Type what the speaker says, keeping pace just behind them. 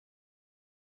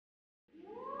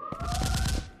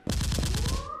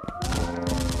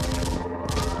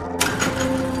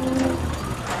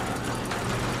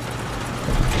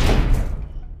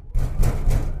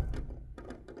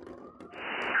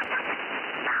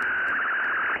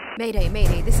Mayday,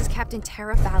 Mayday, this is Captain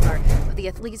Tara Valor of the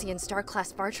Athlesian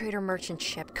Star-class Bar Trader merchant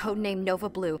ship, codenamed Nova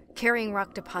Blue, carrying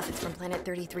rock deposits from Planet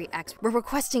 33X. We're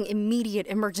requesting immediate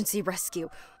emergency rescue.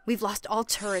 We've lost all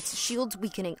turrets, shields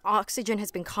weakening, oxygen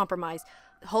has been compromised,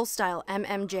 hull style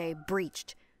MMJ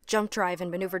breached, jump drive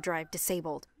and maneuver drive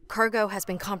disabled. Cargo has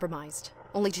been compromised.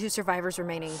 Only 2 survivors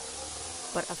remaining,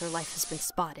 but other life has been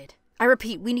spotted. I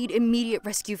repeat, we need immediate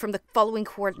rescue from the following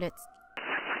coordinates.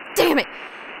 Damn it!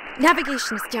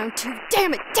 Navigation is down too.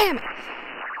 Damn it! Damn it!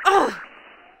 Ugh!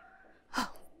 Oh.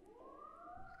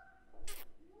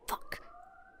 Fuck.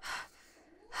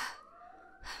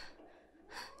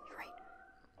 You're right.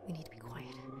 We need to be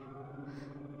quiet.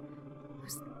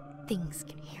 Those things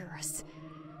can hear us.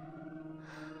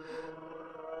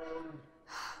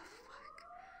 Fuck.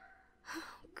 Oh,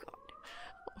 God.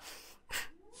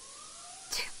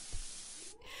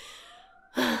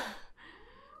 Damn.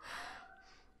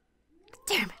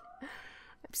 Damn it.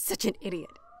 I'm such an idiot.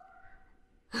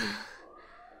 I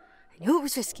knew it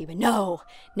was risky, but no,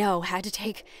 had to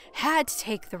take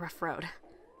the rough road.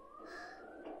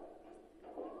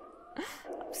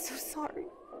 I'm so sorry.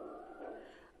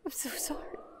 I'm so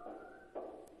sorry.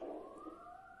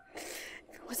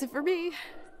 If it wasn't for me, I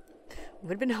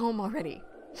would have been home already.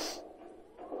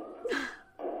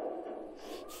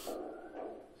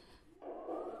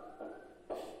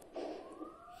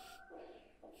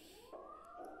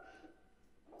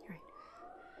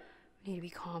 We need to be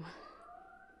calm.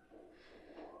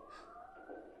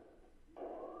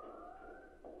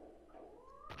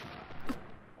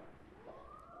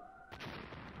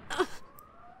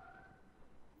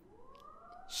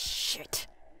 Shit.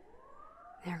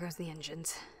 There goes the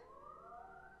engines.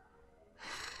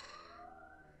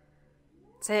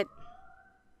 That's it.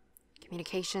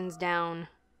 Communications down.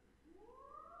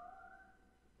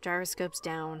 Gyroscopes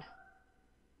down.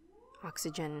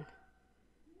 Oxygen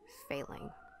failing.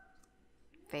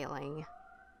 Failing.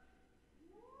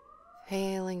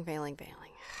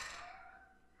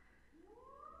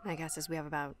 My guess is we have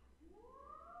about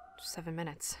 7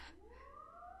 minutes.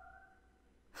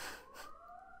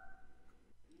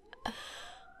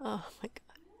 Oh my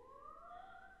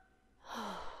God.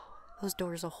 Those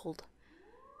doors will hold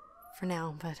for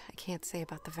now, but I can't say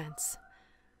about the vents.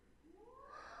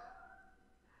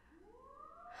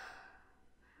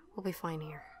 We'll be fine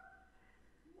here.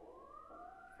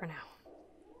 For now.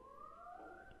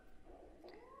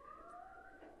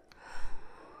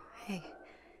 Hey,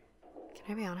 can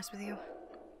I be honest with you?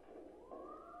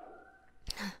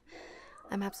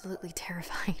 I'm absolutely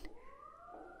terrified.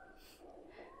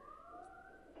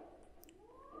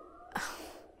 I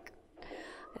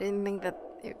didn't think that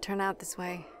it would turn out this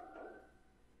way.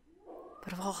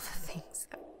 But of all the things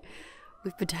that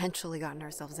we've potentially gotten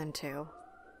ourselves into,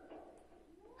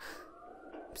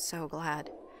 I'm so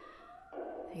glad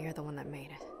that you're the one that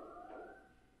made it.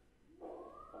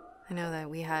 I know that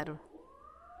we had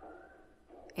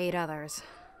 8 others.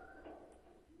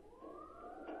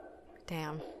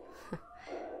 Damn.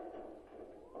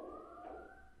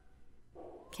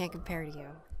 Can't compare to you.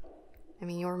 I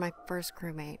mean, you were my first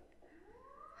crewmate.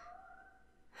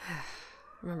 I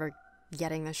remember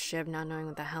getting the ship, not knowing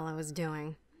what the hell I was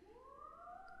doing.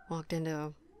 Walked into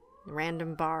a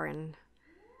random bar and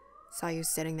saw you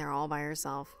sitting there all by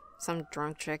yourself. Some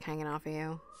drunk chick hanging off of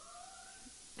you.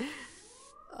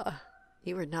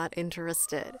 You were not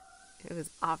interested. It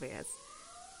was obvious.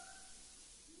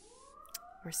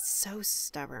 We're so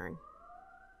stubborn.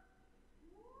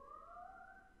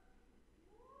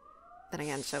 Then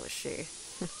again, so was she.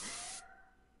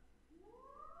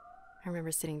 I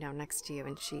remember sitting down next to you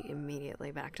and she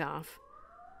immediately backed off.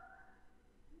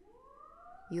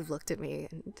 You looked at me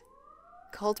and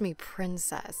called me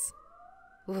princess.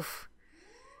 Oof.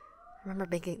 I remember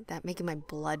making my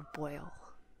blood boil.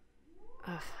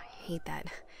 Ugh, I hate that.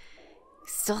 I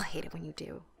still hate it when you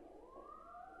do.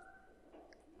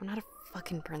 I'm not a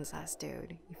fucking princess,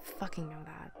 dude. You fucking know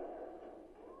that.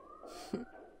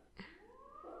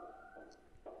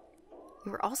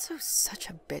 You were also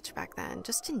such a bitch back then,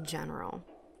 just in general.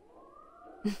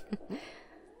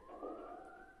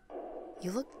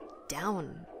 You looked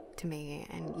down to me,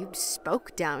 and you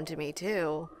spoke down to me,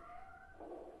 too.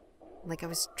 Like I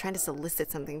was trying to solicit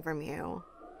something from you.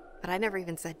 But I never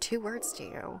even said 2 words to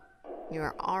you. You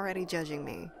were already judging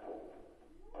me.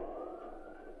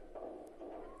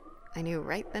 I knew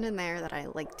right then and there that I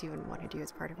liked you and wanted you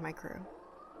as part of my crew.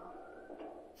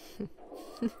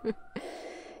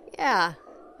 Yeah,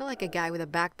 I like a guy with a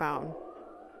backbone.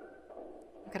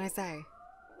 What can I say?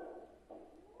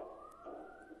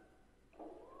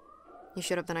 You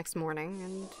showed up the next morning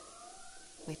and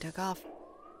we took off.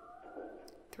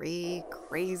 3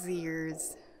 crazy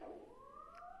years.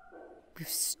 We've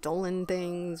stolen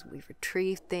things, we've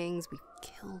retrieved things, we've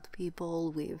killed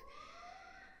people, we've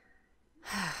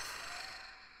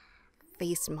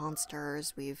faced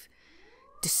monsters, we've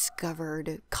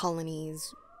discovered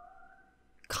colonies,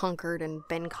 conquered and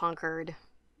been conquered.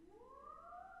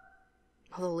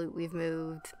 All the loot we've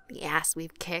moved, the ass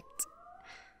we've kicked.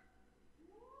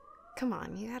 Come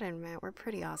on, you gotta admit, we're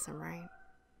pretty awesome, right?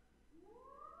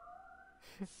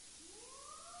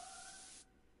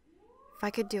 If I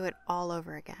could do it all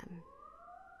over again,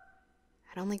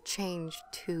 I'd only change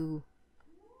two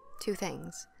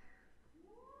things.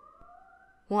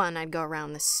 One, I'd go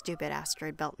around this stupid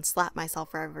asteroid belt and slap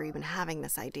myself for ever even having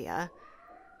this idea.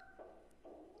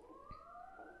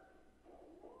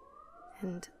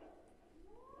 And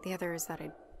the other is that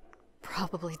I'd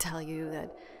probably tell you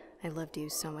that I loved you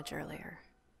so much earlier.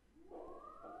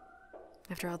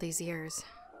 After all these years,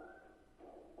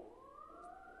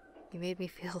 you made me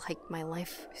feel like my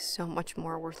life is so much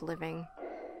more worth living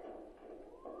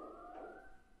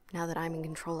now that I'm in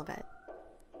control of it.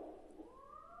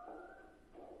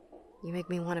 You make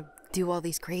me want to do all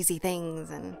these crazy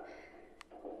things and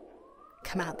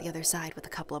come out the other side with a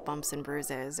couple of bumps and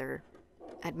bruises, or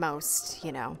at most,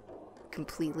 you know,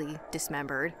 completely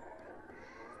dismembered.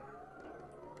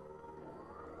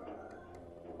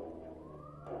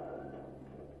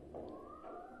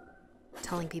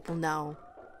 Telling people no,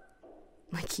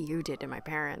 like you did to my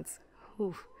parents.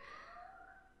 Ooh.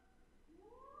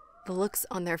 The looks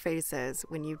on their faces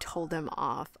when you told them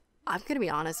off, I'm gonna be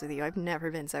honest with you, I've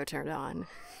never been so turned on.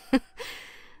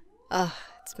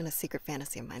 It's been a secret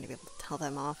fantasy of mine to be able to tell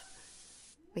them off.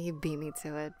 Well, you beat me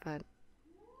to it, but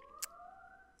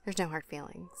there's no hard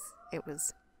feelings. It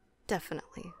was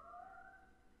definitely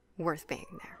worth being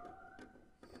there.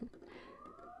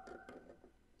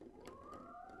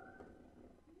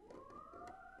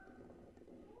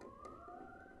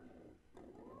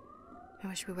 I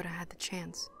wish we would have had the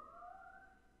chance.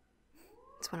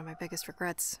 It's one of my biggest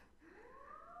regrets.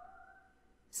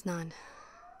 It's not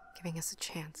giving us a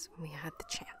chance when we had the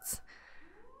chance.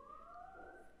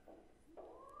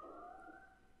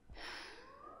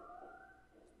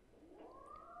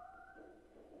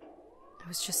 I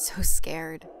was just so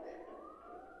scared.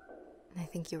 And I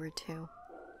think you were too.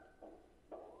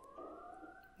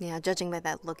 Yeah, judging by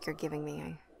that look you're giving me,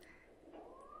 I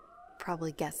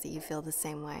probably guess that you feel the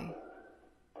same way.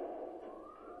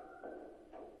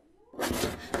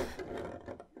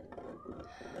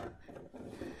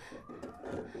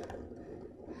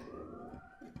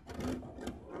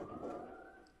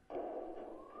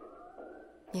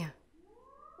 Yeah,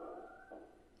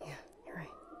 you're right.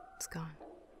 It's gone.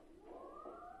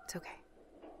 It's okay.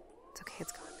 It's okay,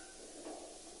 it's gone.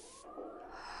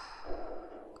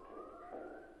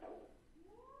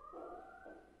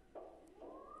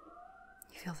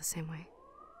 You feel the same way?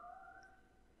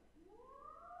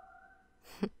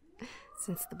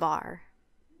 Since the bar.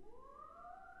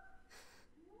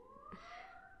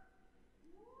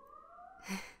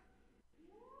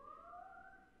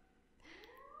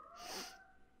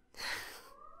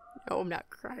 No, I'm not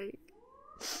crying.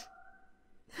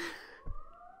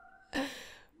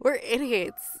 We're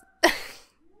idiots.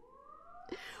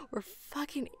 We're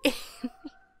fucking idiots.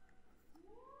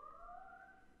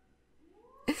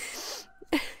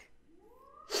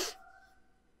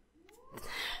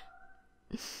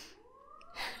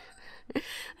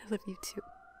 I love you too.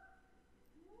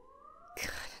 God.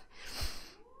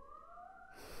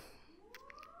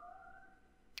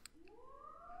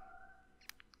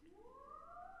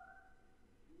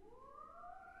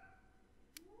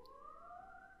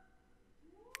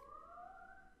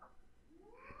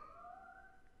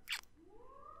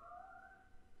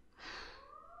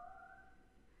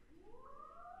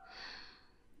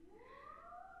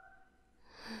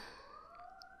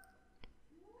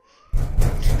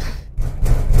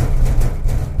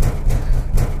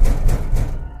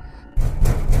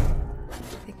 I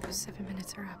think those 7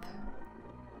 minutes are up.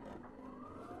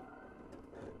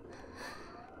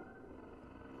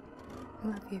 I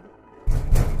love you.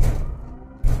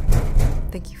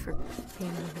 Thank you for being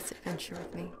on this adventure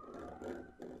with me.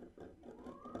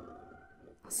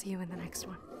 I'll see you in the next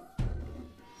one.